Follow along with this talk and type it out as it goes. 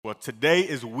Well, today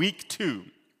is week two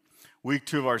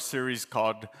of our series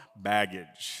called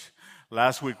Baggage.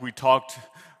 Last week we talked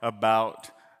about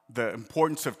the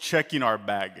importance of checking our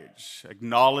baggage,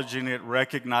 acknowledging it,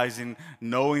 recognizing,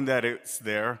 knowing that it's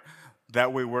there.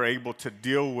 That way we're able to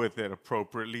deal with it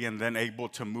appropriately and then able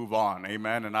to move on.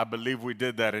 Amen. And I believe we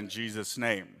did that in Jesus'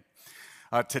 name.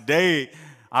 Today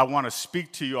I want to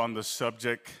speak to you on the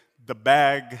subject, the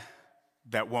bag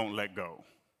that won't let go.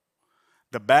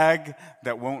 The bag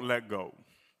that won't let go.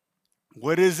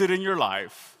 What is it in your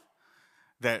life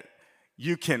that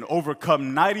you can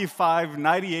overcome 95,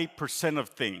 98% of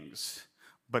things,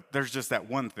 but there's just that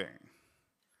one thing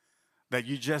that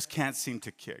you just can't seem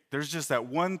to kick? There's just that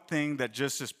one thing that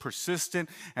just is persistent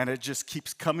and it just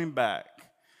keeps coming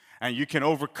back. And you can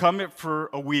overcome it for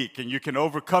a week and you can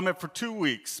overcome it for 2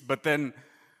 weeks, but then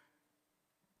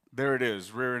there it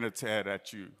is, rearing its head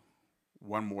at you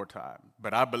one more time.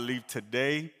 But I believe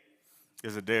today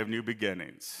is a day of new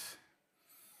beginnings.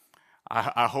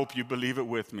 I hope you believe it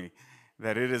with me,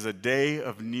 that it is a day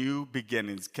of new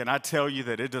beginnings. Can I tell you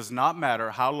that it does not matter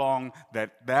how long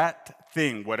that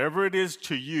thing, whatever it is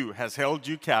to you, has held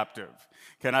you captive.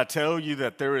 Can I tell you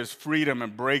that there is freedom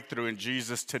and breakthrough in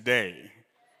Jesus today?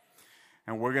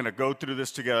 And we're going to go through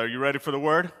this together. Are you ready for the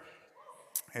word?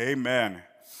 Amen.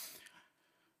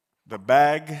 The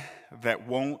bag that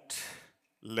won't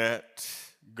let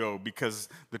go, because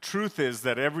the truth is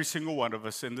that every single one of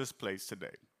us in this place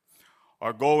today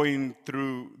are going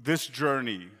through this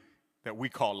journey that we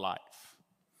call life.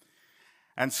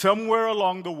 And somewhere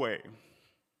along the way,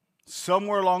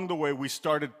 we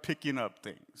started picking up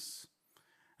things.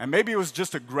 And maybe it was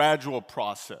just a gradual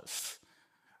process.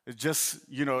 It just,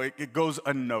 it goes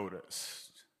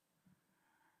unnoticed.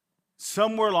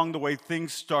 Somewhere along the way,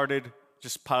 things started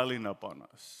just piling up on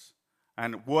us.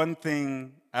 And one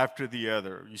thing after the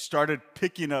other, you started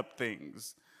picking up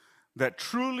things that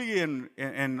truly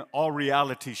in all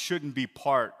reality shouldn't be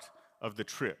part of the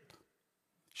trip,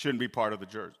 shouldn't be part of the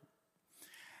journey.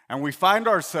 And we find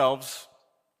ourselves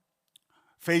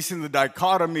facing the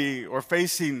dichotomy or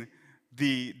facing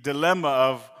the dilemma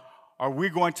of, are we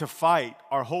going to fight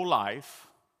our whole life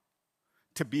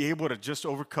to be able to just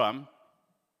overcome?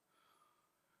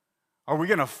 Are we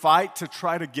going to fight to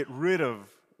try to get rid of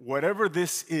whatever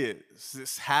this is,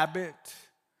 this habit,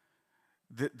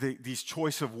 these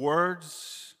choice of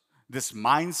words, this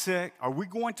mindset? Are we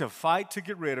going to fight to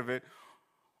get rid of it,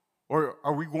 or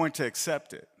are we going to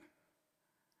accept it?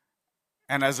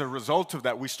 And as a result of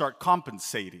that, we start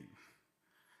compensating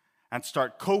and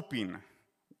start coping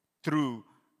through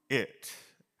it.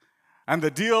 And the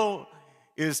deal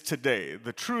is today,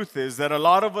 the truth is that a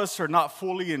lot of us are not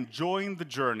fully enjoying the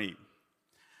journey,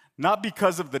 not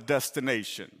because of the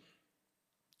destination,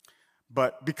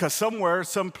 but because somewhere,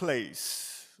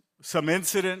 someplace, some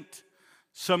incident,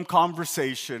 some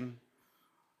conversation,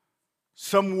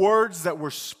 some words that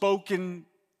were spoken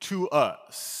to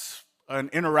us, an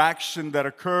interaction that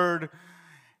occurred,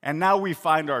 and now we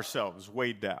find ourselves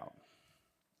weighed down.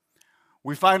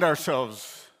 We find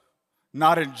ourselves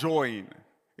not enjoying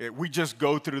it. We just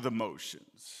go through the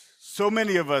motions. So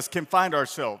many of us can find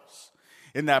ourselves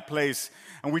in that place.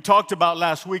 And we talked about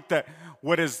last week that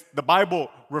what is the Bible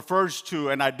refers to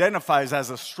and identifies as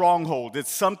a stronghold.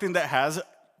 It's something that has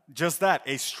just that,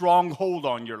 a stronghold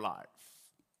on your life.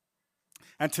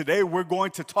 And today we're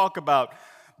going to talk about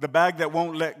the bag that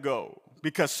won't let go.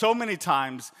 Because so many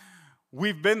times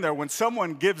we've been there when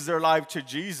someone gives their life to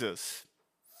Jesus.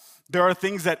 There are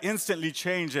things that instantly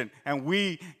change and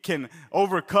we can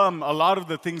overcome a lot of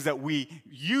the things that we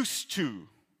used to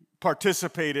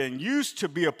participate in, used to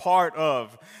be a part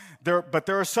of. But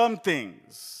there are some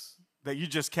things that you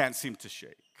just can't seem to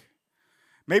shake.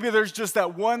 Maybe there's just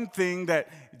that one thing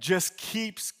that just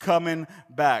keeps coming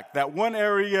back, that one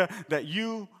area that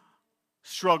you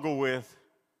struggle with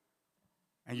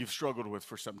and you've struggled with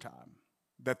for some time.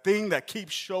 The thing that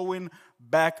keeps showing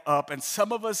back up. And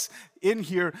some of us in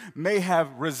here may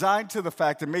have resigned to the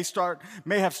fact and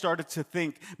may have started to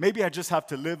think, maybe I just have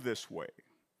to live this way.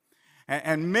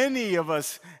 And many of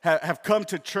us have come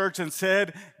to church and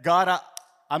said, God,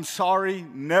 I'm sorry,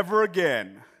 never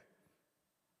again.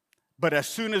 But as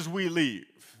soon as we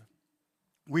leave,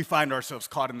 we find ourselves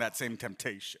caught in that same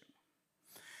temptation.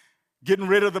 Getting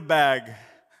rid of the bag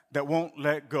that won't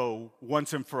let go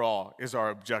once and for all is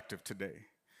our objective today.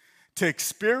 To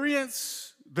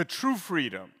experience the true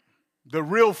freedom The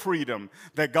real freedom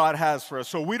that God has for us.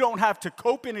 So we don't have to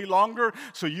cope any longer,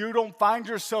 so you don't find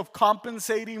yourself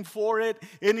compensating for it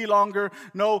any longer.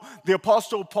 No, the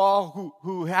Apostle Paul,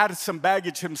 who had some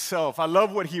baggage himself, I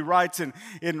love what he writes in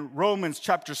Romans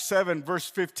chapter 7, verse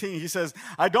 15. He says,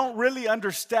 I don't really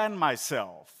understand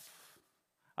myself.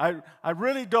 I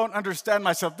really don't understand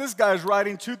myself. This guy is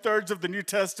writing 2/3 of the New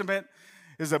Testament,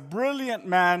 is a brilliant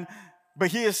man,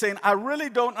 but he is saying, I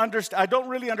don't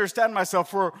really understand myself,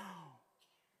 for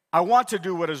I want to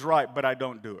do what is right, but I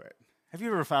don't do it. Have you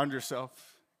ever found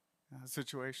yourself in that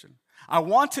situation? I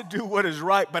want to do what is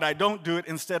right, but I don't do it.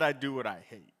 Instead, I do what I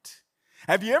hate.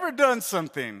 Have you ever done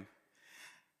something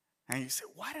and you say,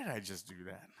 why did I just do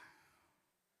that?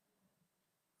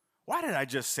 Why did I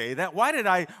just say that?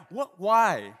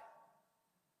 Why?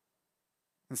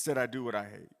 Instead, I do what I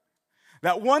hate.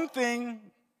 That one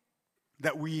thing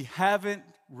that we haven't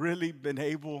really been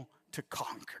able to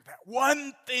conquer. That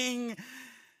one thing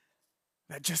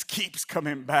that just keeps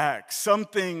coming back. Some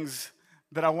things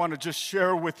that I want to just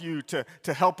share with you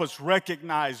to help us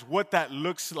recognize what that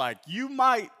looks like. You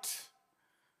might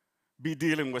be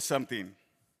dealing with something.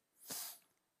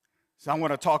 So I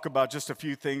want to talk about just a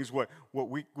few things, what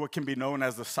can be known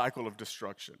as the cycle of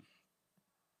destruction.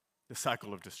 The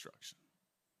cycle of destruction.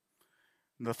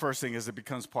 And the first thing is it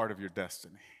becomes part of your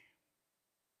destiny.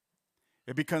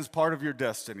 It becomes part of your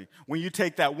destiny. When you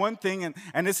take that one thing,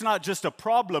 and it's not just a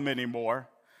problem anymore,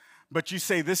 but you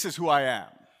say, this is who I am.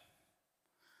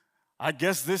 I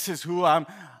guess this is who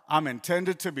I'm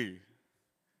intended to be.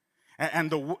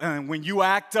 And when you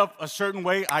act up a certain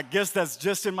way, I guess that's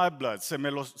just in my blood. Se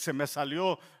me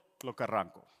salió lo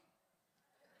carranco.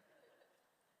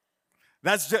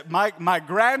 That's just, my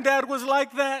granddad was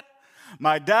like that.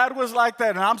 My dad was like that,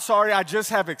 and I'm sorry, I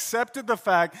just have accepted the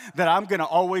fact that I'm going to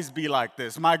always be like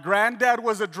this. My granddad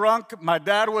was a drunk, my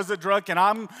dad was a drunk, and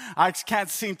I can't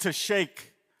seem to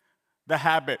shake the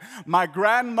habit. My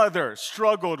grandmother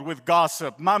struggled with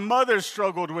gossip. My mother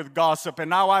struggled with gossip, and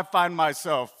now I find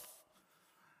myself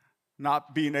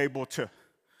not being able to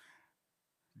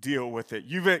deal with it.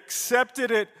 You've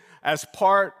accepted it as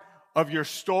part of your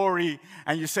story,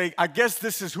 and you say, I guess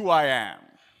this is who I am.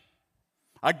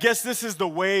 I guess this is the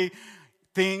way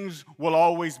things will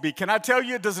always be. Can I tell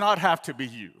you, it does not have to be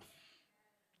you.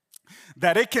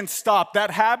 That it can stop.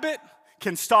 That habit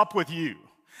can stop with you.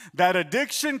 That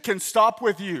addiction can stop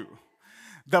with you.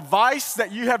 The vice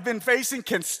that you have been facing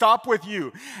can stop with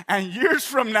you. And years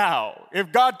from now,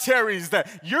 if God tarries,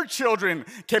 that your children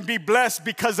can be blessed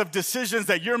because of decisions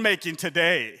that you're making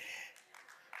today.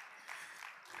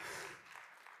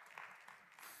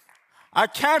 I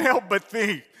can't help but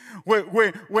think,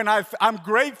 when I'm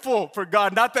grateful for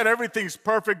God, not that everything's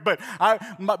perfect, but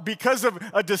because of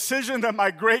a decision that my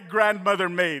great-grandmother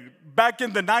made back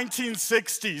in the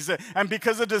 1960s, and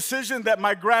because of a decision that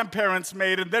my grandparents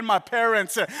made, and then my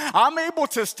parents, I'm able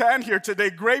to stand here today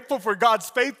grateful for God's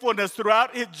faithfulness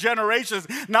throughout its generations.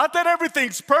 Not that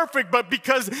everything's perfect, but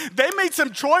because they made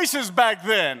some choices back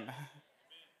then.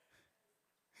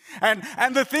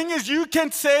 And the thing is, you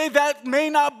can say that may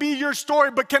not be your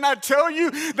story, but can I tell you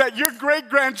that your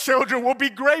great-grandchildren will be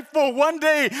grateful one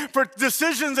day for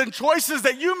decisions and choices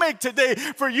that you make today,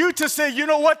 for you to say, you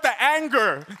know what, the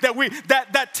anger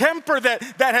that temper that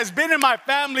has been in my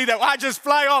family, that I just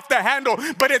fly off the handle,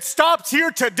 but it stops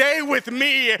here today with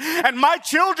me, and my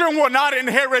children will not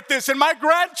inherit this, and my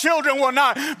grandchildren will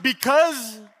not,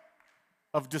 because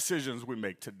of decisions we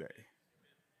make today.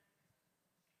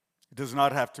 It does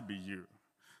not have to be you.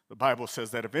 The Bible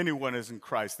says that if anyone is in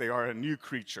Christ, they are a new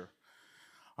creature.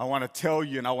 I want to tell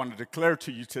you and I want to declare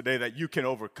to you today that you can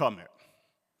overcome it.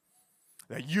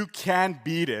 That you can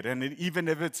beat it. And even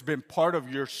if it's been part of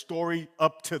your story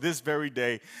up to this very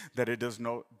day, that it does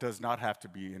not have to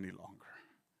be any longer.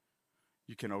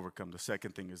 You can overcome. The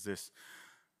second thing is this.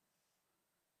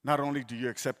 Not only do you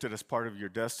accept it as part of your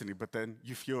destiny, but then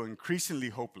you feel increasingly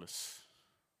hopeless.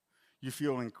 You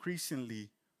feel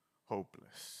increasingly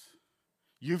hopeless.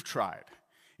 You've tried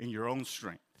in your own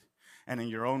strength and in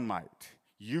your own might.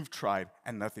 You've tried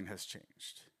and nothing has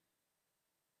changed.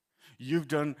 You've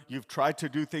tried to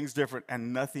do things different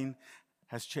and nothing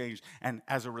has changed. And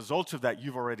as a result of that,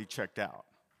 you've already checked out.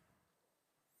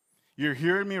 You're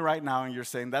hearing me right now and you're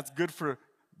saying, that's good for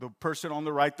the person on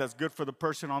the right, that's good for the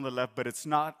person on the left, but it's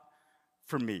not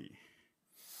for me.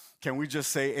 Can we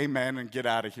just say amen and get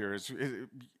out of here?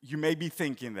 You may be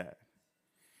thinking that.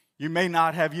 You may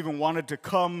not have even wanted to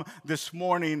come this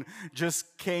morning,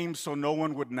 just came so no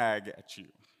one would nag at you.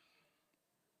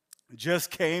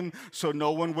 Just came so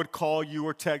no one would call you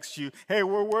or text you, hey,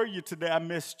 where were you today? I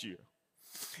missed you.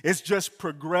 It's just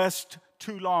progressed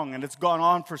too long, and it's gone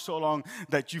on for so long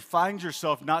that you find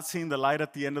yourself not seeing the light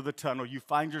at the end of the tunnel. You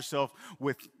find yourself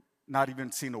with not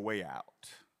even seeing a way out.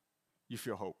 You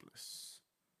feel hopeless.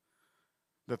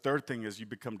 The third thing is you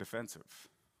become defensive.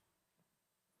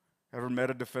 Ever met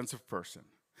a defensive person?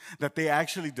 That they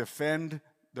actually defend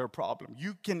their problem.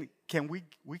 We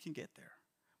can get there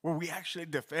where we actually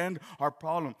defend our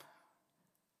problem.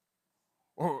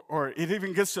 Or it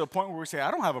even gets to a point where we say,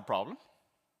 I don't have a problem.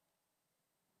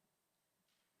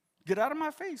 Get out of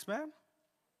my face, man.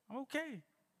 I'm okay.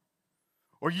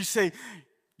 Or you say,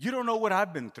 you don't know what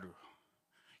I've been through.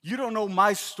 You don't know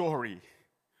my story.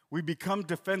 We become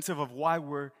defensive of why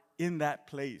we're in that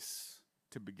place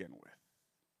to begin with.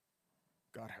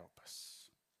 God help us.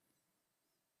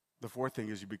 The fourth thing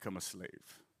is you become a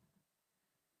slave.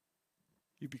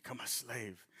 You become a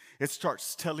slave. It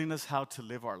starts telling us how to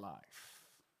live our life.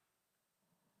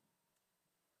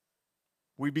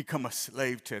 We become a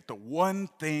slave to it. The one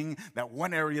thing, that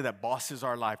one area that bosses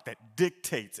our life, that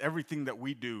dictates everything that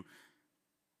we do,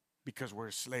 because we're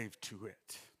a slave to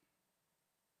it.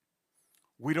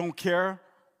 We don't care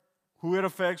who it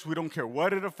affects. We don't care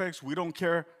what it affects. We don't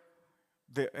care.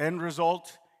 The end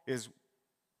result is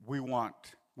we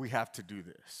have to do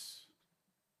this.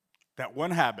 That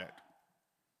one habit,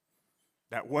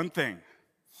 that one thing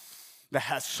that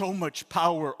has so much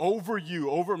power over you,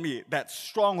 over me, that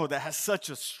stronghold that has such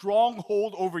a strong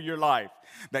hold over your life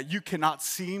that you cannot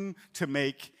seem to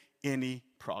make any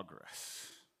progress.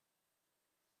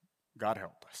 God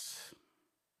help us.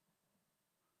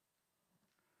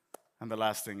 And the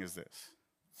last thing is this.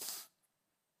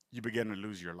 You begin to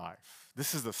lose your life.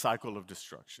 This is the cycle of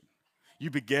destruction.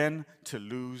 You begin to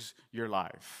lose your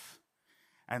life.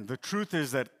 And the truth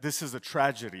is that this is a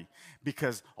tragedy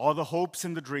because all the hopes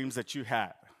and the dreams that you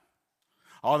had,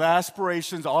 all the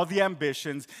aspirations, all the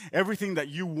ambitions, everything that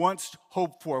you once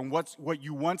hoped for and what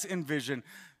you once envisioned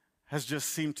has just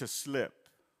seemed to slip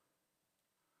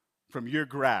from your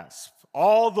grasp.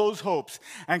 All those hopes.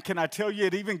 And can I tell you,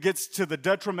 it even gets to the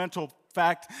detrimental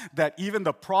fact that even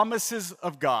the promises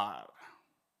of God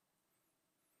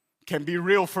can be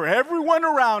real for everyone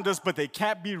around us, but they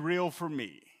can't be real for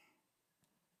me.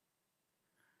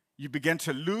 You begin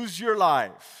to lose your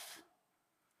life.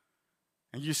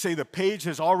 And you say the page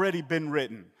has already been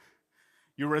written.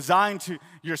 You resign to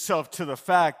yourself to the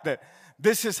fact that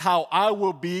this is how I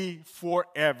will be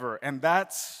forever. And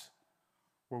that's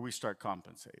where we start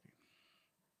compensating.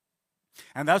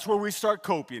 And that's where we start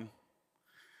coping.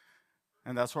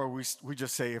 And that's where we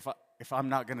just say, if I'm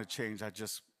not going to change, I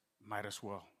just might as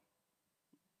well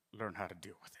learn how to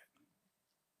deal with it.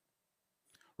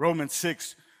 Romans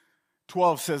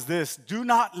 6:12 says this, do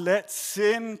not let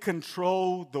sin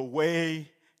control the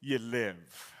way you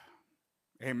live.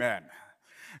 Amen.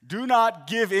 Do not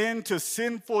give in to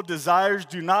sinful desires.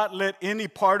 Do not let any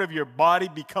part of your body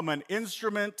become an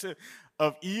instrument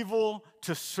of evil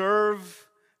to serve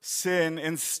sin.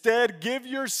 Instead, give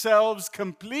yourselves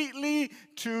completely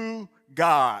to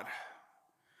God.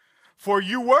 For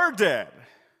you were dead,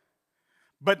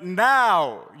 but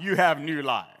now you have new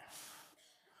life.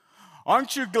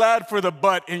 Aren't you glad for the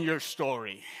but in your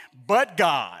story? But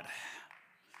God.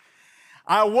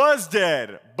 I was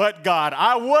dead, but God.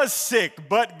 I was sick,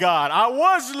 but God. I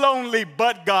was lonely,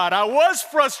 but God. I was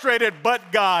frustrated,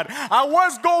 but God. I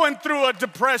was going through a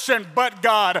depression, but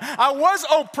God. I was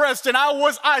oppressed and I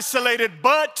was isolated,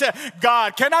 but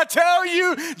God. Can I tell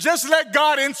you, just let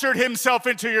God insert himself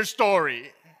into your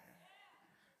story.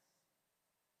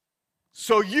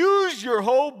 So use your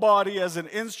whole body as an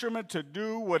instrument to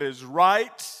do what is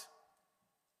right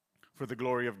for the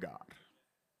glory of God.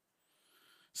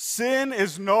 Sin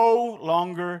is no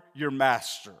longer your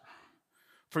master,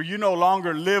 for you no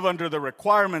longer live under the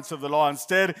requirements of the law.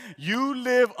 Instead, you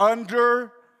live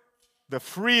under the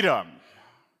freedom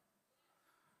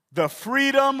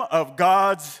of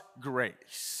God's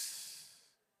grace.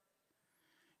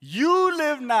 You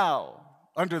live now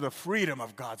under the freedom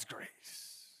of God's grace.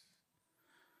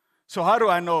 So how do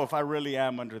I know if I really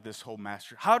am under this whole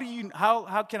master? How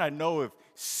can I know if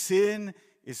sin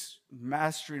is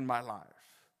mastering my life?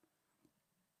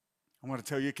 I want to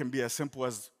tell you it can be as simple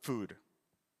as food.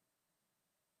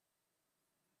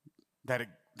 That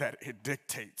it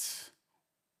dictates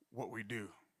what we do.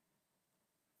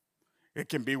 It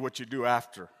can be what you do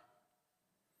after.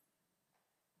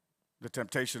 The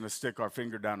temptation to stick our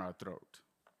finger down our throat.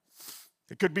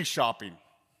 It could be shopping.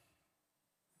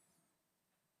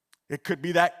 It could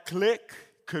be that click,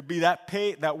 could be that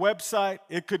website.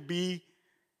 It could be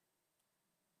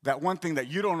that one thing that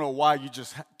you don't know why you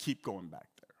just keep going back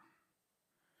there.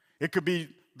 It could be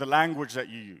the language that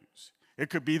you use. It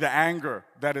could be the anger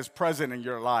that is present in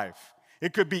your life.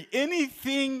 It could be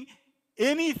anything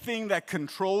that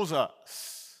controls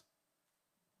us.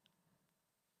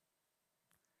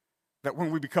 That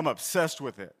when we become obsessed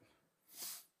with it,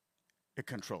 it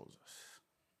controls us.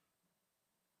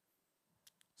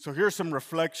 So here's some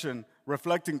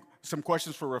some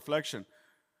questions for reflection.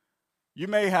 You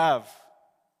may have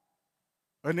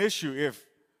an issue if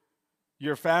do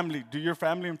your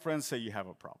family and friends say you have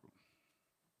a problem?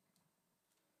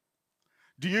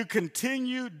 Do you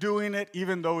continue doing it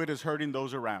even though it is hurting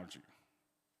those around you?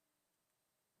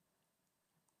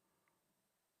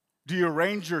 Do you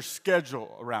arrange your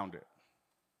schedule around it?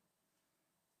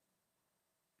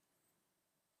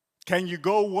 Can you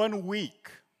go 1 week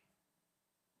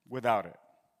without it?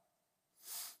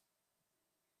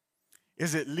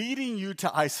 Is it leading you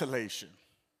to isolation?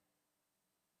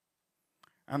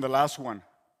 And the last one,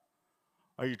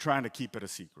 are you trying to keep it a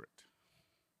secret?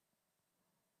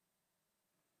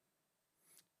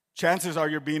 Chances are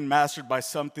you're being mastered by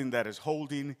something that is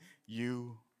holding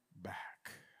you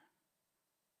back.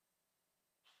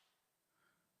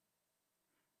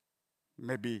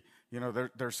 Maybe,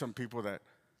 there's some people that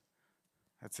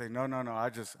say, no, I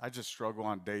just struggle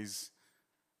on days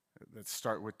that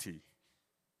start with T.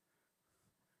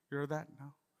 You heard that?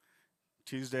 No?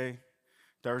 Tuesday,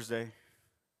 Thursday,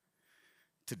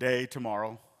 today,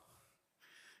 tomorrow,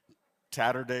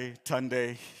 Saturday,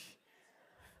 Tunday.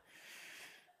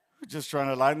 Just trying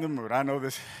to lighten the mood. I know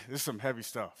this is some heavy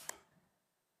stuff.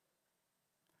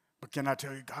 But can I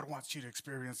tell you, God wants you to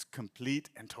experience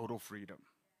complete and total freedom.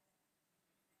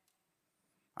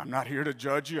 I'm not here to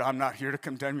judge you. I'm not here to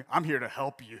condemn you. I'm here to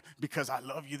help you because I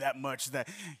love you that much that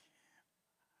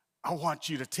I want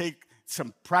you to take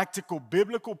some practical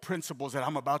biblical principles that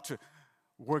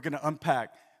we're going to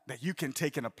unpack that you can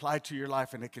take and apply to your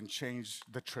life, and it can change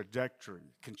the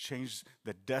trajectory, can change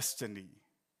the destiny,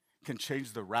 can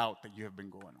change the route that you have been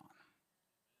going on.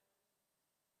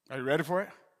 Are you ready for it?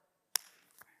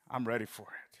 I'm ready for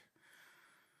it.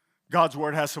 God's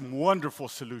word has some wonderful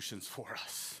solutions for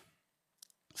us.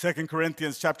 2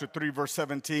 Corinthians chapter 3, verse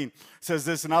 17 says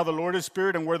this, "Now the Lord is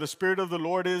Spirit, and where the Spirit of the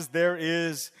Lord is, there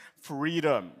is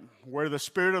freedom." Where the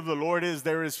Spirit of the Lord is,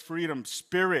 there is freedom.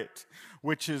 Spirit,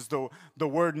 which is the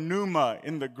word pneuma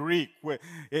in the Greek.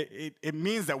 It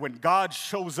means that when God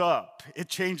shows up, it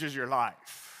changes your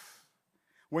life.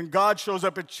 When God shows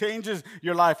up, it changes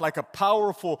your life like a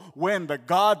powerful wind. The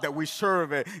God that we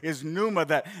serve is pneuma,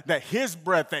 that His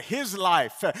breath, that His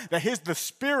life, the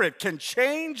Spirit can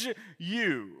change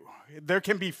you. There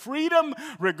can be freedom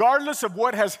regardless of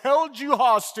what has held you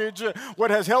hostage,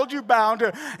 what has held you bound.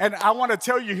 And I want to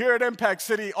tell you here at Impact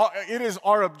City, it is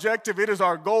our objective, it is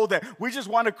our goal that we just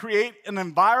want to create an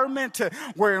environment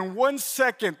where in 1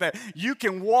 second that you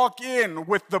can walk in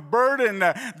with the burden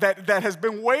that has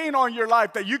been weighing on your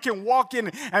life, that you can walk in,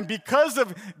 and because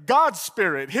of God's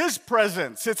Spirit, His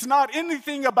presence, it's not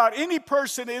anything about any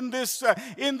person in this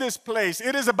place.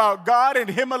 It is about God and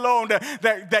Him alone,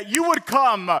 that you would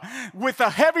come with a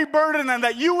heavy burden and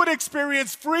that you would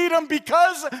experience freedom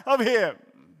because of Him.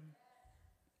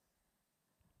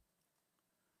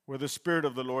 Where the Spirit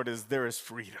of the Lord is, there is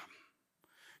freedom.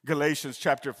 Galatians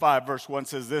chapter 5, verse 1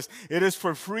 says this, "It is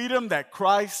for freedom that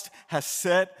Christ has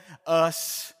set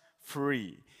us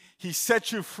free." He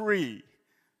set you free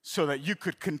so that you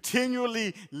could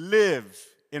continually live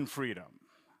in freedom.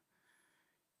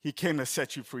 He came to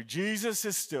set you free. Jesus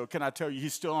is still, can I tell you,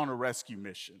 He's still on a rescue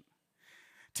mission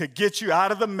to get you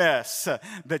out of the mess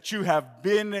that you have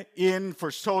been in for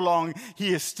so long.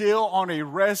 He is still on a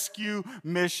rescue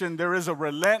mission. There is a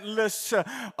relentless,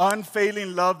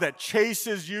 unfailing love that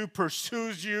chases you,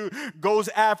 pursues you, goes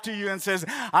after you, and says,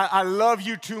 I love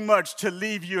you too much to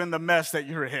leave you in the mess that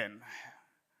you're in.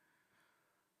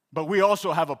 But we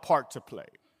also have a part to play.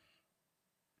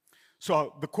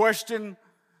 So the question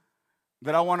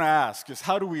that I want to ask is,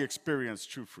 how do we experience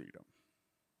true freedom?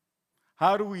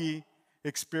 How do we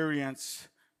experience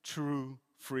true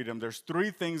freedom? There's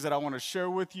 3 things that I want to share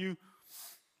with you,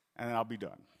 and then I'll be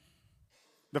done.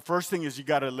 The first thing is you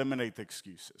got to eliminate the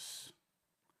excuses.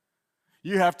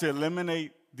 You have to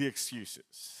eliminate the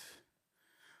excuses.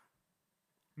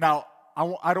 Now,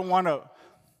 I don't want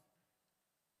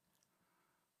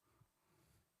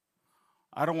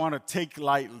to take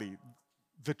lightly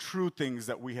the true things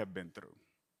that we have been through.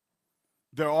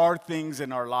 There are things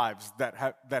in our lives that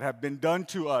have been done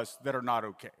to us that are not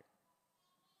okay.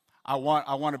 I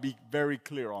want to be very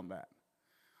clear on that.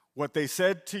 What they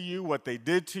said to you, what they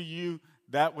did to you,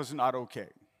 that was not okay.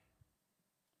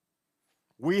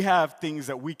 We have things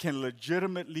that we can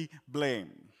legitimately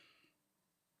blame,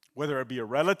 whether it be a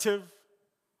relative,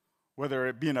 whether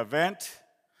it be an event.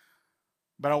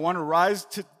 But I want to rise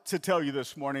to tell you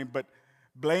this morning, but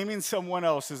blaming someone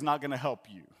else is not going to help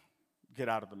you get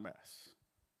out of the mess.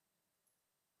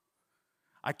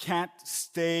 I can't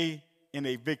stay in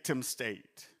a victim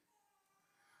state.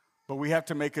 But we have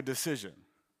to make a decision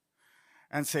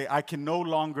and say, I can no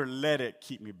longer let it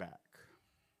keep me back.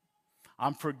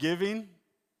 I'm forgiving,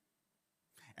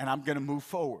 and I'm going to move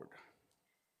forward.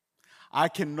 I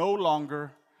can no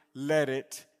longer let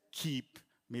it keep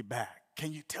me back.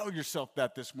 Can you tell yourself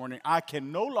that this morning? I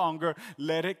can no longer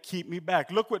let it keep me back.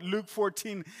 Look what Luke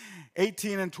 14,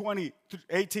 18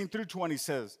 through 20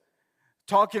 says,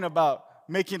 talking about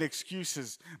making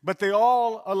excuses. But they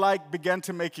all alike began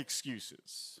to make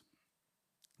excuses.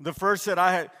 The first said,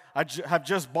 I have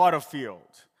just bought a field,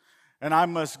 and I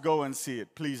must go and see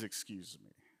it. Please excuse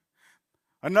me.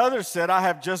 Another said, I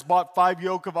have just bought 5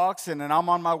 yoke of oxen, and I'm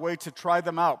on my way to try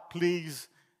them out. Please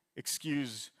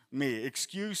excuse me.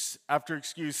 Excuse after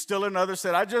excuse. Still another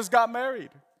said, I just got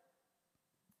married,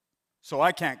 so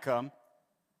I can't come.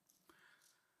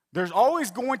 There's always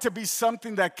going to be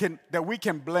something that we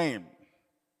can blame.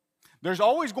 There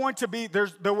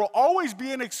will always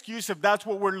be an excuse if that's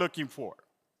what we're looking for.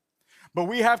 But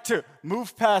we have to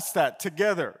move past that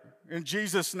together in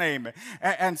Jesus' name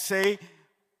and say,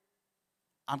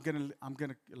 I'm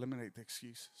gonna eliminate the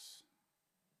excuses.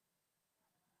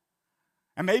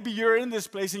 And maybe you're in this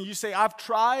place and you say, I've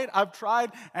tried,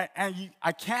 and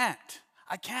I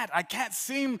can't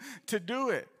seem to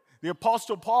do it. The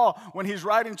Apostle Paul, when he's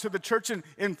writing to the church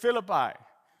in Philippi,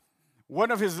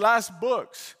 one of his last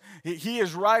books, he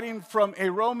is writing from a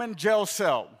Roman jail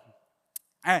cell.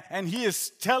 And he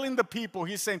is telling the people,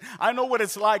 he's saying, I know what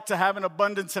it's like to have an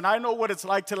abundance, and I know what it's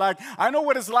like to lack. I know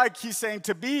what it's like, he's saying,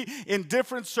 to be in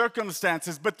different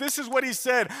circumstances. But this is what he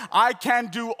said, I can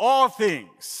do all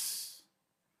things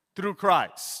through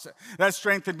Christ that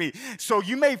strengthened me. So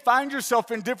you may find yourself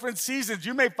in different seasons.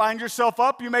 You may find yourself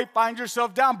up, you may find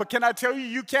yourself down. But can I tell you,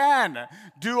 you can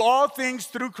do all things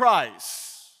through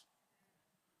Christ,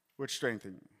 which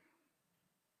strengthen you.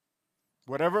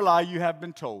 Whatever lie you have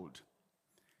been told,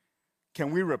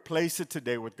 can we replace it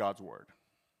today with God's word?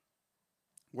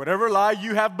 Whatever lie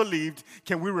you have believed,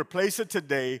 can we replace it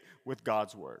today with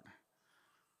God's word?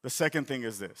 The second thing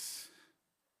is this.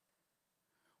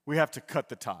 We have to cut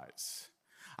the ties.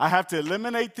 I have to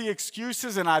eliminate the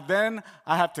excuses, and I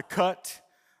have to cut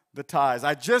the ties.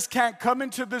 I just can't come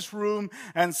into this room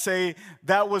and say,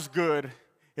 that was good,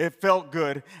 it felt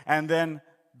good, and then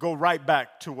go right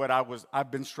back to what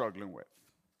I've been struggling with.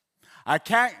 I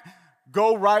can't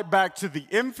go right back to the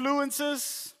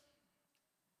influences.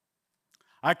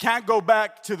 I can't go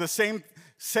back to the same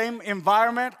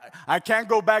environment. I can't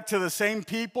go back to the same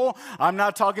people. I'm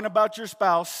not talking about your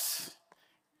spouse.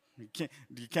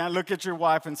 You can't look at your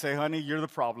wife and say, honey, you're the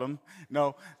problem.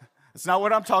 No, that's not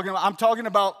what I'm talking about. I'm talking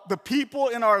about the people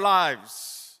in our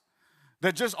lives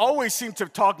that just always seem to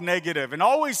talk negative and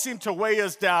always seem to weigh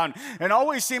us down and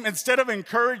always seem, instead of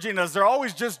encouraging us, they're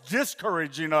always just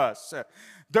discouraging us.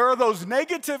 There are those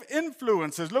negative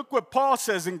influences. Look what Paul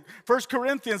says in 1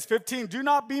 Corinthians 15. Do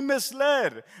not be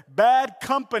misled. Bad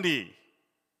company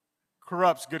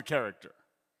corrupts good character.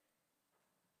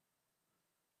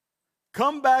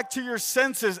 Come back to your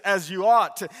senses as you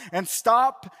ought to, and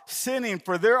stop sinning,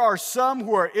 for there are some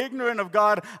who are ignorant of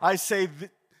God. I say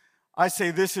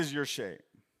this is your shame.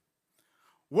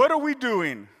 What are we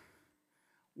doing?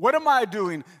 What am I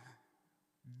doing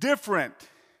different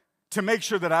to make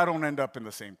sure that I don't end up in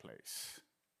the same place?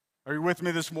 Are you with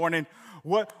me this morning?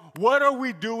 What are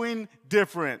we doing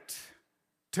different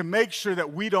to make sure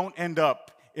that we don't end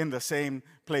up in the same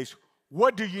place?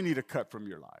 What do you need to cut from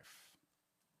your life?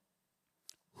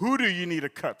 Who do you need to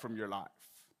cut from your life?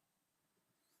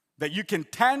 That you can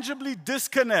tangibly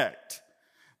disconnect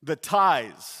the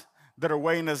ties that are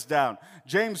weighing us down.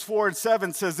 James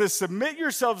 4:7 says this, submit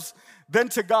yourselves then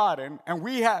to God. And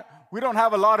we don't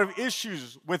have a lot of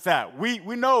issues with that. We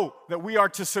know that we are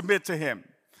to submit to him.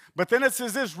 But then it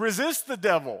says this, resist the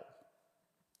devil.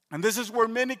 And this is where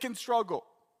many can struggle.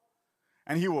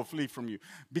 And he will flee from you.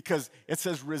 Because it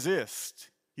says resist.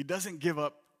 He doesn't give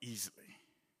up easily.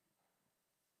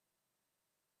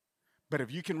 But if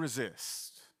you can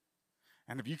resist,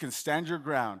 and if you can stand your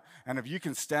ground, and if you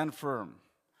can stand firm,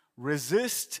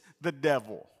 resist the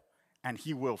devil, and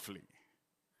he will flee.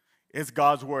 It's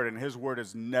God's word, and his word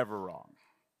is never wrong.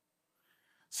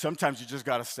 Sometimes you just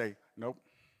got to say, nope,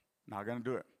 not going to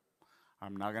do it.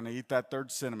 I'm not going to eat that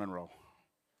third cinnamon roll.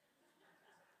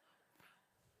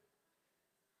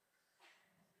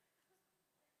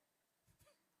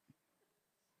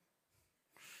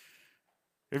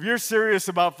 If you're serious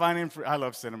about finding I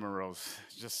love cinnamon rolls.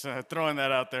 Just throwing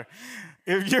that out there.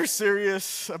 If you're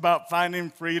serious about finding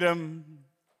freedom,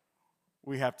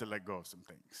 we have to let go of some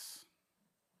things.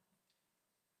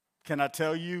 Can I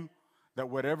tell you that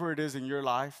whatever it is in your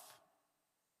life,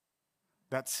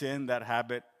 that sin, that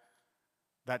habit,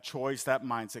 that choice, that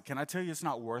mindset, can I tell you it's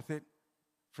not worth it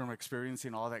from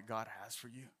experiencing all that God has for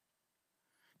you?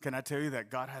 Can I tell you that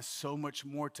God has so much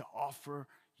more to offer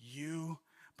you,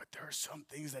 but there are some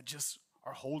things that just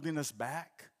are holding us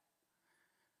back?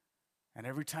 And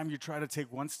every time you try to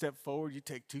take one step forward, you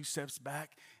take 2 steps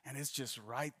back, and it's just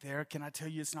right there. Can I tell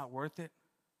you it's not worth it?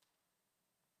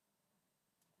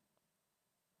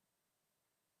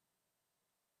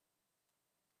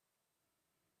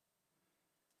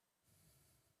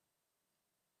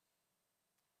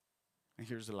 And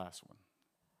here's the last one.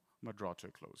 I'm going to draw to a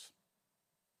close.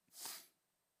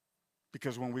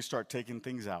 Because when we start taking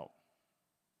things out,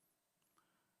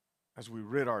 as we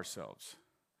rid ourselves,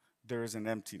 there is an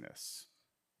emptiness.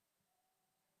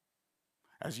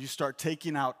 As you start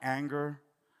taking out anger,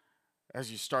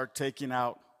 as you start taking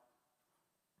out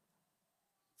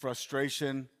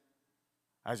frustration,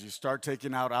 as you start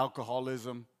taking out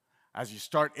alcoholism, as you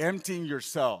start emptying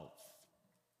yourself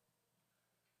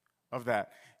of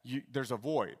that, there's a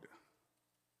void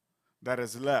that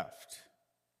is left.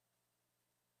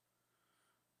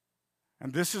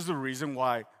 And this is the reason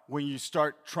why when you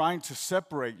start trying to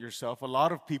separate yourself, a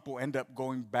lot of people end up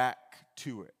going back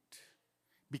to it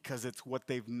because it's what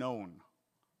they've known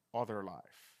all their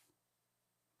life.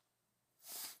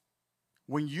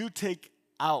 When you take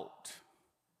out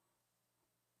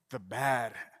the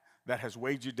bad that has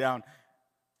weighed you down,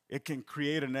 it can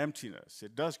create an emptiness.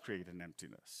 It does create an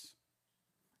emptiness.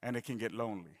 And it can get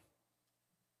lonely.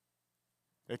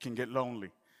 It can get lonely.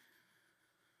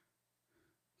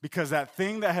 Because that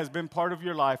thing that has been part of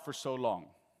your life for so long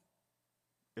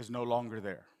is no longer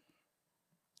there.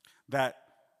 That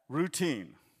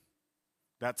routine,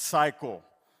 that cycle,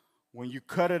 when you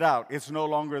cut it out, it's no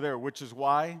longer there, which is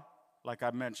why, like I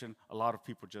mentioned, a lot of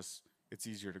people it's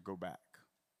easier to go back.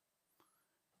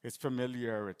 It's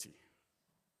familiarity.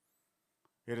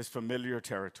 It is familiar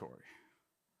territory.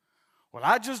 Well,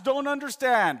 I just don't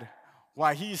understand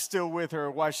why he's still with her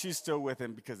or why she's still with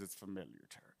him, because it's familiar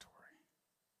territory.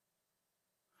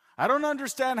 I don't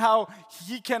understand how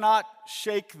he cannot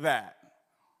shake that.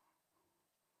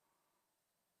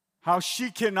 How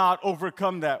she cannot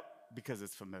overcome that, because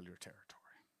it's familiar territory.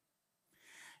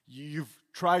 You've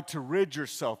tried to rid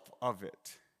yourself of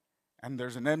it, and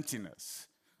there's an emptiness.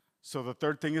 So the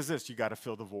third thing is this: you got to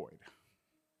fill the void.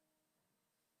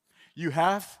 You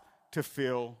have to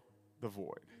fill the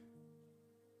void.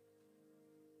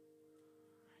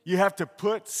 You have to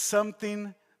put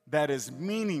something that is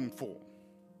meaningful,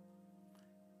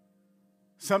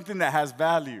 something that has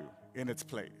value in its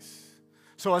place.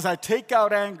 So as I take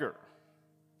out anger,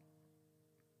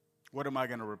 what am I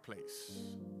going to replace?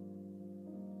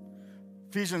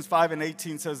 Ephesians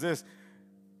 5:18 says this: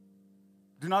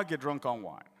 do not get drunk on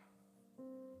wine,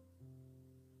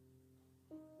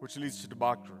 which leads to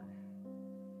debauchery.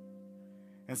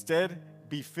 Instead,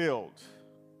 be filled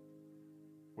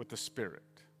with the Spirit.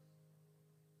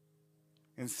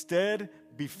 Instead,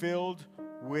 be filled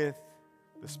with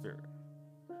the Spirit.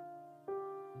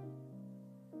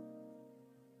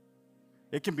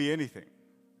 It can be anything.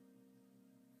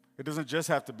 It doesn't just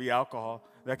have to be alcohol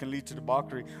that can lead to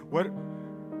debauchery.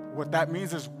 What that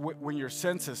means is when your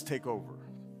senses take over.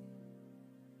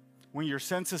 When your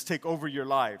senses take over your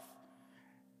life,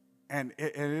 and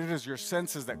it is your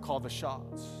senses that call the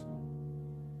shots.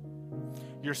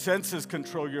 Your senses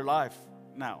control your life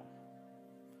now.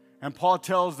 And Paul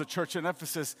tells the church in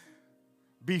Ephesus,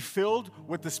 be filled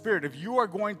with the Spirit. If you are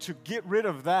going to get rid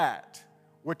of that,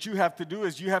 what you have to do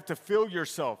is you have to fill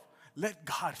yourself. Let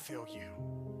God fill you.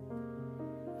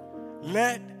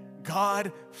 Let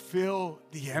God fill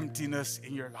the emptiness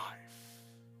in your life.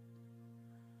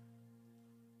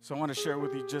 So I want to share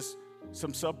with you just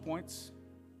some sub-points.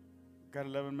 Got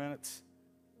 11 minutes.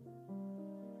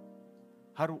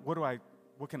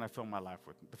 What can I fill my life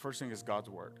with? The first thing is God's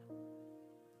Word.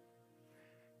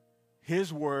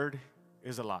 His Word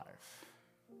is alive.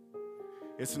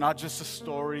 It's not just a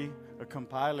story, a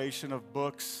compilation of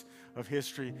books, of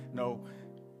history. No,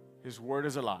 His Word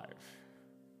is alive.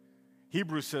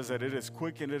 Hebrews says that it is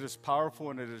quick and it is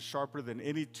powerful and it is sharper than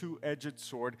any two-edged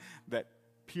sword that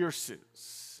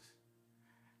pierces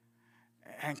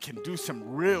and can do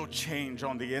some real change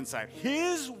on the inside.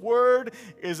 His Word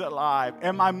is alive.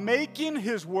 Am I making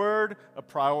His Word a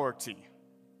priority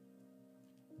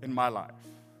in my life?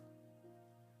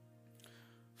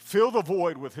 Fill the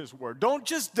void with his word. Don't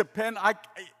just depend.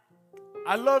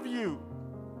 I love you,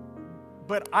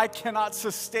 but I cannot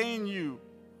sustain you.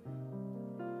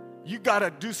 You got to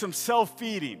do some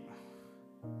self-feeding.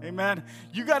 Amen.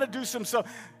 You got to do some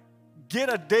self.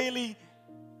 Get a daily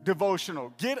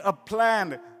devotional. Get a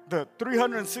plan, the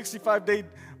 365-day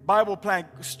Bible plan.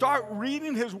 Start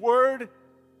reading his word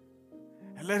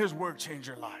and let his word change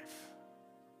your life.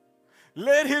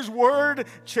 Let his word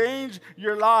change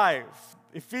your life.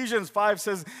 Ephesians 5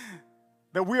 says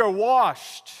that we are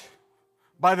washed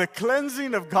by the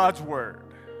cleansing of God's word.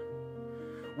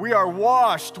 We are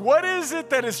washed. What is it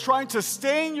that is trying to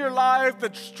stain your life,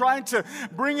 that's trying to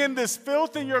bring in this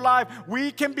filth in your life?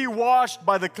 We can be washed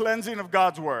by the cleansing of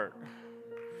God's word.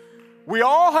 We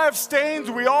all have stains.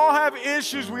 We all have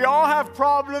issues. We all have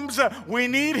problems. We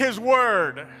need his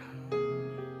word.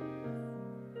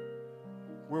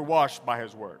 We're washed by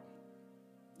his word.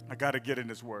 I got to get in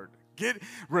his word.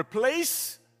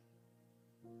 Replace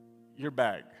your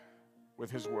bag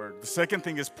with his word. The second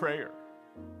thing is prayer.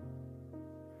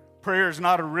 Prayer is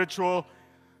not a ritual.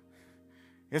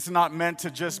 It's not meant to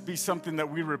just be something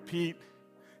that we repeat.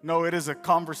 No, it is a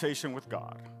conversation with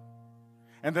God.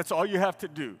 And that's all you have to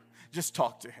do. Just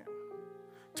talk to him.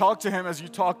 Talk to him as you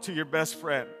talk to your best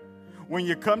friend. When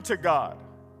you come to God,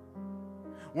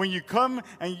 when you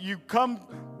come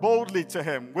boldly to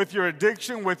him with your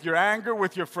addiction, with your anger,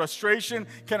 with your frustration,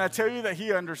 can I tell you that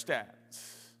he understands?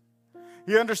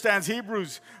 He understands.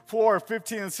 Hebrews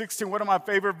 4:15 and 16, one of my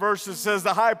favorite verses, says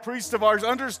the high priest of ours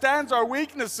understands our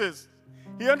weaknesses.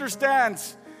 He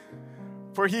understands,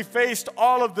 for he faced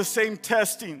all of the same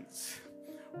testings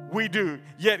we do,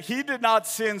 yet he did not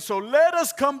sin. So let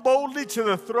us come boldly to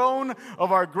the throne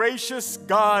of our gracious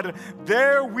God.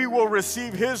 There we will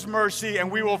receive his mercy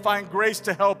and we will find grace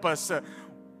to help us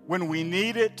when we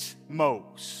need it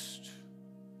most.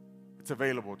 It's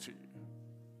available to you.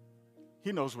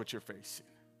 He knows what you're facing.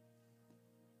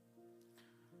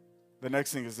 The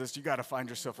next thing is this: you got to find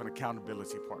yourself an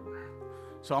accountability partner.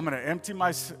 So I'm going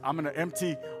to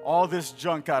empty all this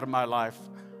junk out of my life.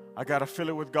 I got to fill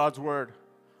it with God's word.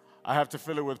 I have to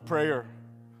fill it with prayer.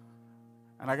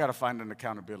 And I got to find an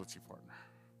accountability partner.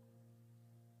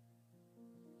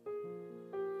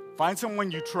 Find someone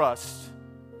you trust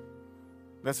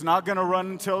that's not going to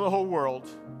run and tell the whole world.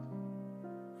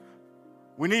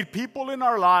 We need people in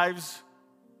our lives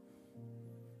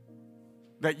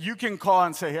that you can call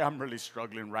and say, hey, I'm really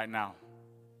struggling right now.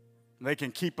 They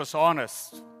can keep us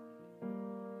honest.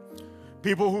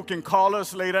 People who can call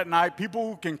us late at night, people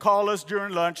who can call us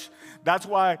during lunch. That's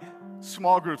why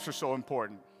small groups are so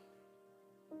important.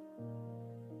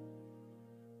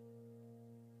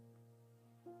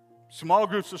 Small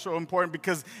groups are so important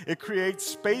because it creates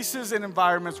spaces and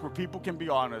environments where people can be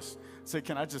honest. Say,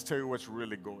 can I just tell you what's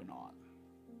really going on?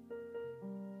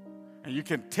 And you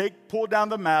can pull down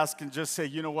the mask and just say,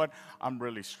 you know what, I'm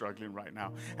really struggling right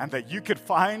now. And that you could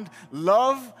find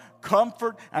love,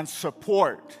 comfort, and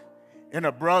support in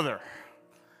a brother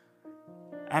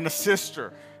and a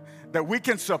sister. That we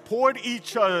can support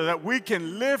each other, that we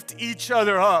can lift each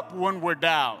other up when we're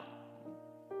down.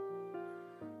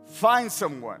 Find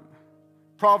someone.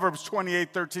 Proverbs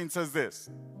 28:13 says this: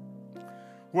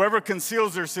 whoever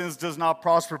conceals their sins does not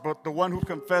prosper, but the one who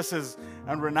confesses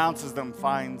and renounces them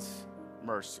finds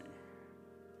mercy.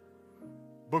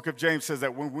 Book of James says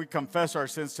that when we confess our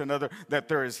sins to another, that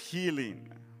there is healing.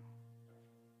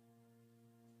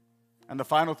 And the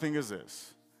final thing is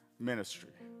this: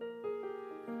 ministry.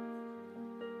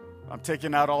 I'm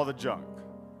taking out all the junk.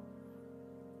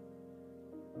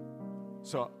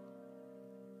 So,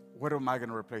 what am I going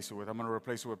to replace it with? I'm going to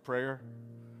replace it with prayer,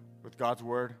 with God's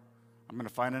word. I'm going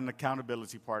to find an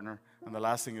accountability partner. And the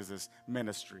last thing is this: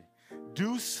 ministry.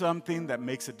 Do something that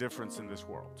makes a difference in this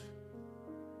world.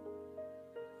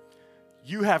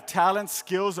 You have talents,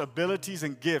 skills, abilities,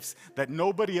 and gifts that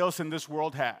nobody else in this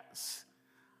world has.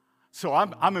 So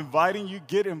I'm inviting you,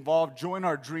 get involved, join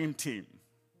our dream team.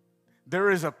 There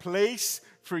is a place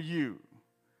for you.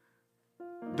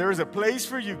 There is a place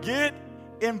for you. Get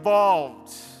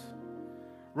involved.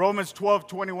 Romans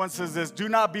 12:21 says this: do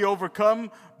not be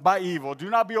overcome by evil. Do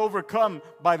not be overcome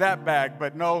by that bag,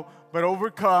 but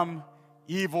overcome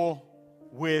evil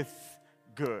with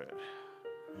good.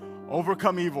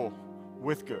 Overcome evil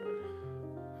with good.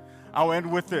 I'll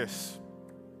end with this: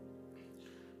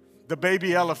 the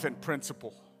baby elephant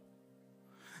principle.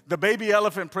 The baby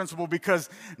elephant principle, because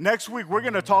next week we're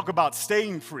going to talk about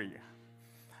staying free.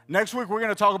 Next week we're going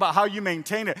to talk about how you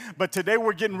maintain it. But today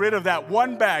we're getting rid of that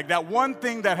one bag, that one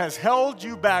thing that has held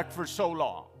you back for so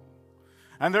long.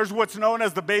 And there's what's known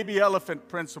as the baby elephant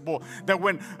principle, that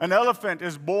when an elephant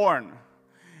is born,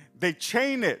 they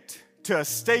chain it to a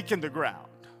stake in the ground.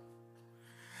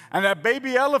 And that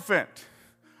baby elephant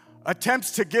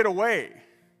attempts to get away,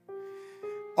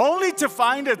 only to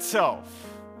find itself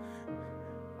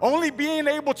only being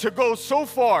able to go so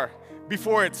far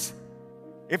before it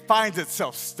finds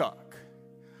itself stuck.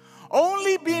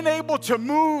 Only being able to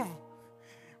move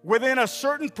within a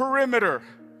certain perimeter,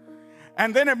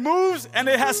 and then it moves and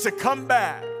it has to come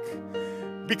back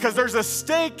because there's a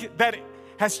stake that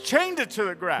has chained it to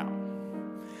the ground.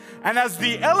 And as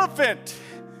the elephant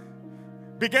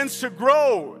begins to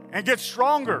grow and get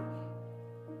stronger,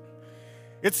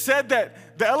 it's said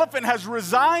that the elephant has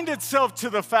resigned itself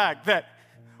to the fact that,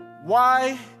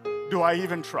 why do I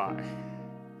even try?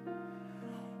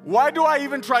 Why do I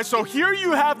even try? So here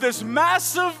you have this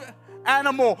massive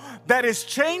animal that is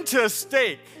chained to a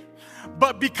stake,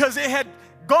 but because it had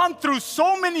gone through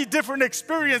so many different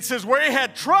experiences where it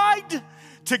had tried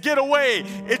to get away,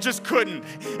 it just couldn't.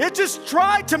 It just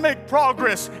tried to make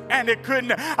progress and it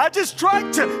couldn't. I just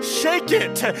tried to shake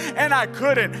it and I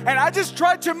couldn't. And I just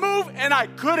tried to move and I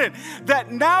couldn't.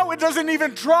 That now it doesn't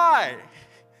even try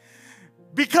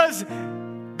because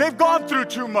they've gone through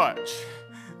too much.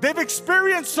 They've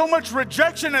experienced so much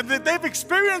rejection and they've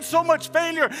experienced so much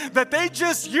failure that they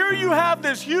just, here you have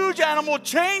this huge animal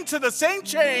chained to the same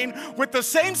chain with the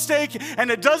same stake, and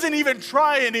it doesn't even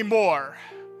try anymore.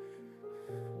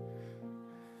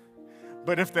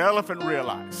 But if the elephant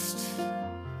realized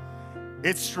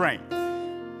its strength,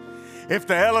 if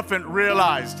the elephant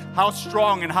realized how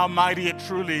strong and how mighty it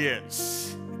truly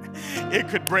is, it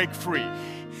could break free.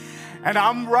 And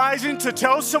I'm rising to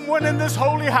tell someone in this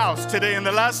holy house today in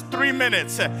the last 3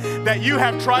 minutes that you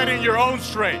have tried in your own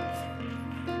strength.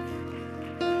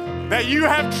 That you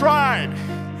have tried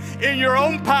in your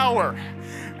own power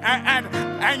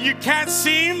and you can't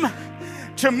seem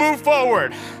to move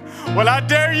forward. Well, I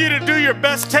dare you to do your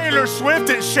best Taylor Swift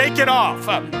and shake it off.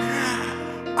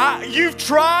 You've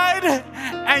tried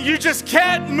and you just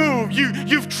can't move.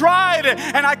 You've tried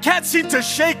and I can't seem to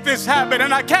shake this habit,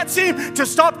 and I can't seem to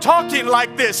stop talking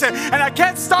like this, and I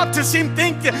can't stop to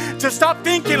stop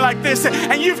thinking like this.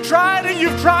 And you've tried and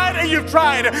you've tried and you've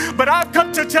tried, but I've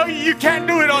come to tell you, you can't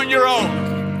do it on your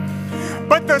own.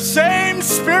 But the same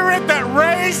Spirit that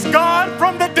raised God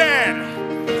from the dead,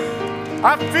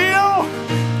 I feel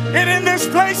it in this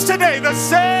place today. The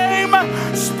same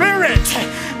Spirit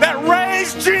that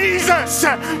raised Jesus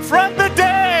from the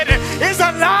dead is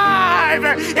alive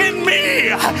in me.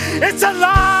 It's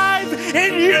alive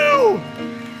in you.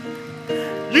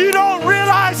 You don't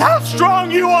realize how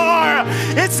strong you are.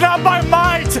 It's not by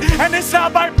might and it's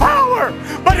not by power,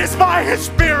 but it's by His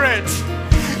Spirit.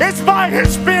 It's by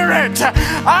His Spirit.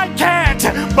 I can't,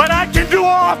 but I can do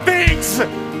all things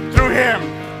through Him.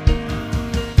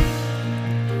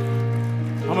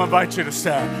 I'm going to invite you to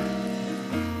stand.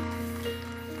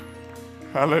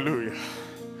 Hallelujah.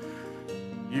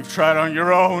 You've tried on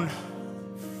your own.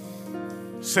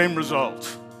 Same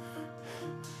result.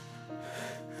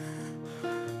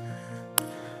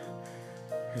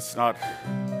 It's not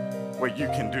what you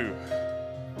can do.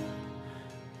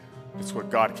 It's what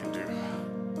God can do.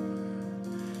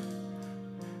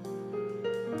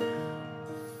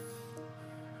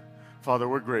 Father,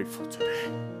 we're grateful today.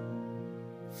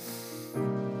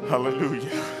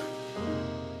 Hallelujah.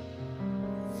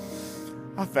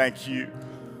 I thank you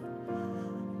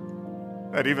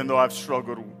that even though I've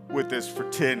struggled with this for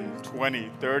 10,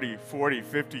 20, 30, 40,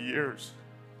 50 years,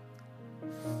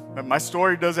 that my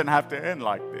story doesn't have to end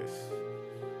like this.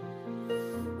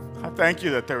 I thank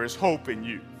you that there is hope in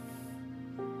you.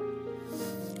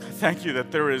 I thank you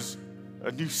that there is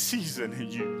a new season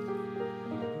in you.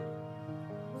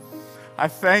 I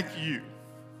thank you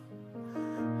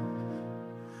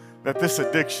that this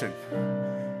addiction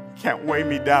can't weigh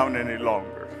me down any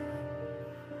longer.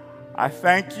 I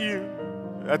thank you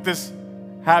that this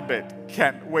habit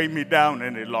can't weigh me down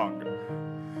any longer.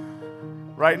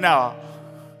 Right now,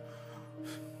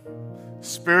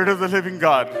 Spirit of the living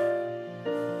God,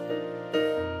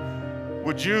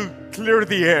 would you clear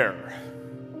the air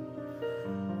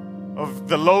of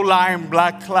the low-lying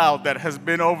black cloud that has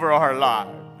been over our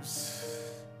lives?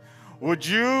 Would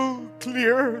you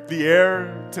clear the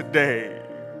air today?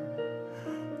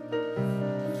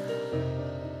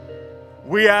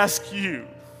 We ask you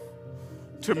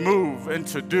to move and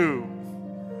to do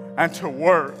and to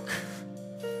work.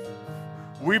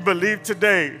 We believe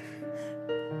today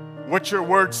what your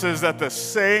word says, that the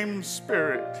same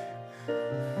Spirit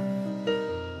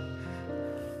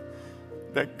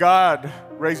that God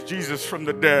raised Jesus from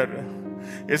the dead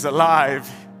is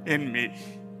alive in me.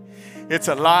 It's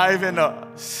alive in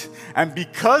us. And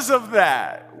because of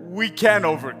that, we can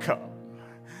overcome.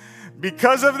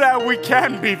 Because of that, we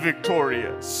can be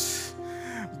victorious.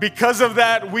 Because of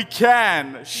that, we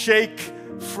can shake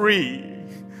free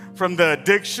from the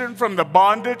addiction, from the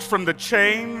bondage, from the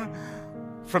chain,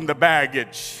 from the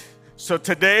baggage. So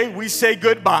today, we say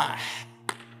goodbye.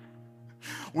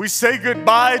 We say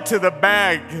goodbye to the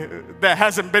bag that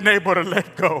hasn't been able to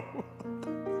let go.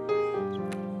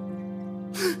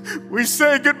 We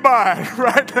say goodbye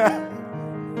right now.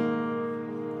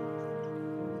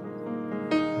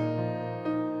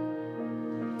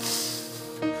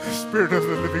 Spirit of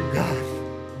the living God,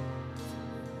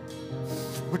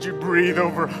 would you breathe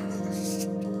over us?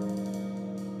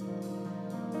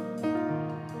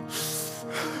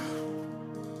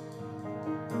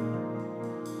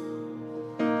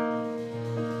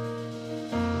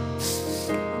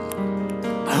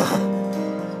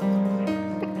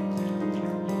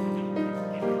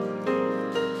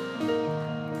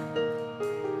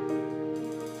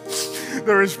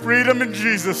 There is freedom in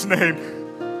Jesus' name.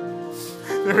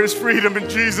 There is freedom in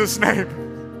Jesus' name.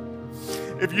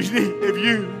 If you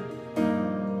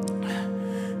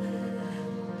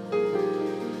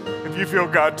feel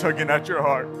God tugging at your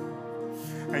heart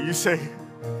and you say,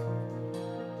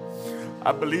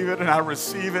 I believe it and I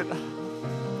receive it,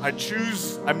 I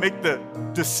choose, I make the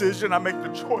decision, I make the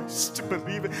choice to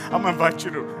believe it, I'm going to invite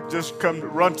you to just come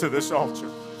run to this altar.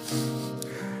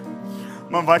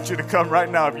 I'm going to invite you to come right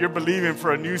now if you're believing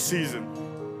for a new season.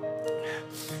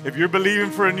 If you're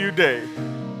believing for a new day.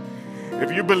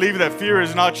 If you believe that fear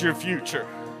is not your future.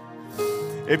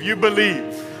 If you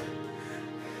believe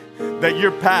that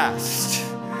you're past,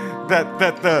 that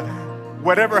the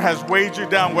whatever has weighed you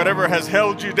down, whatever has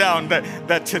held you down,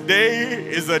 that today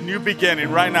is a new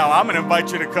beginning right now, I'm going to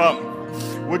invite you to come.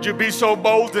 Would you be so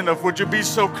bold enough? Would you be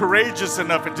so courageous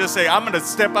enough and just say, I'm going to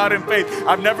step out in faith.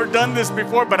 I've never done this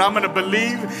before, but I'm going to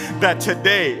believe that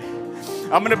today,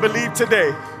 I'm going to believe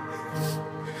today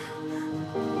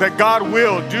that God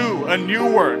will do a new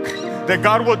work, that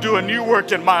God will do a new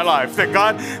work in my life,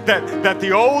 that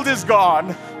the old is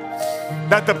gone,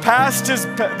 that the past is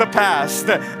the past,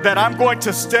 that I'm going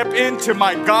to step into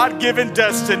my God-given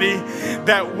destiny,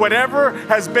 that whatever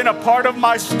has been a part of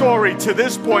my story to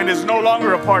this point is no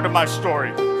longer a part of my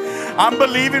story. I'm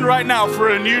believing right now for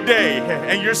a new day.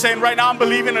 And you're saying right now, I'm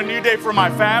believing a new day for my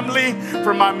family,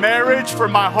 for my marriage, for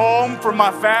my home, for my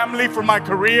family, for my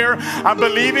career. I'm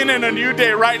believing in a new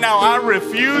day right now. I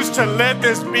refuse to let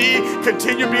this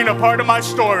continue being a part of my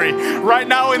story. Right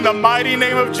now, in the mighty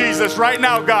name of Jesus, right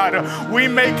now, God, we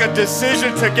make a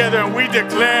decision together and we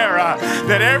declare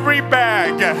that every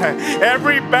bag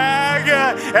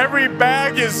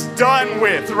is done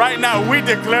with. Right now, we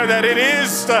declare that it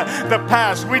is the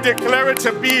past. We declare it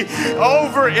to be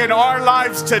over in our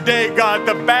lives today, God.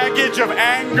 The baggage of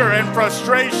anger and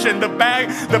frustration, the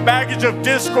baggage of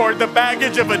discord, the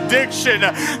baggage of addiction,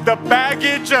 the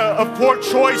baggage of poor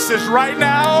choices. Right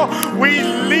now, we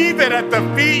leave it at the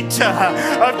feet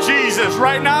of Jesus.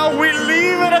 Right now, we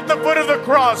leave it at the foot of the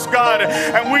cross, God,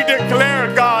 and we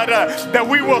declare, God, that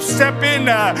we will step in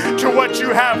to what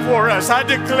you have for us. I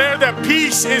declare that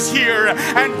peace is here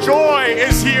and joy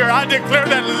is here. I declare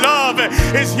that love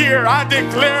is here. I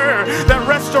declare that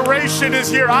restoration is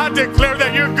here. I declare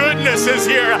that your goodness is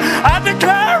here. I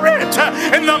declare it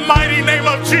in the mighty name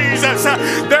of Jesus.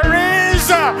 There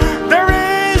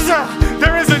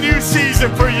is a new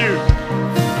season for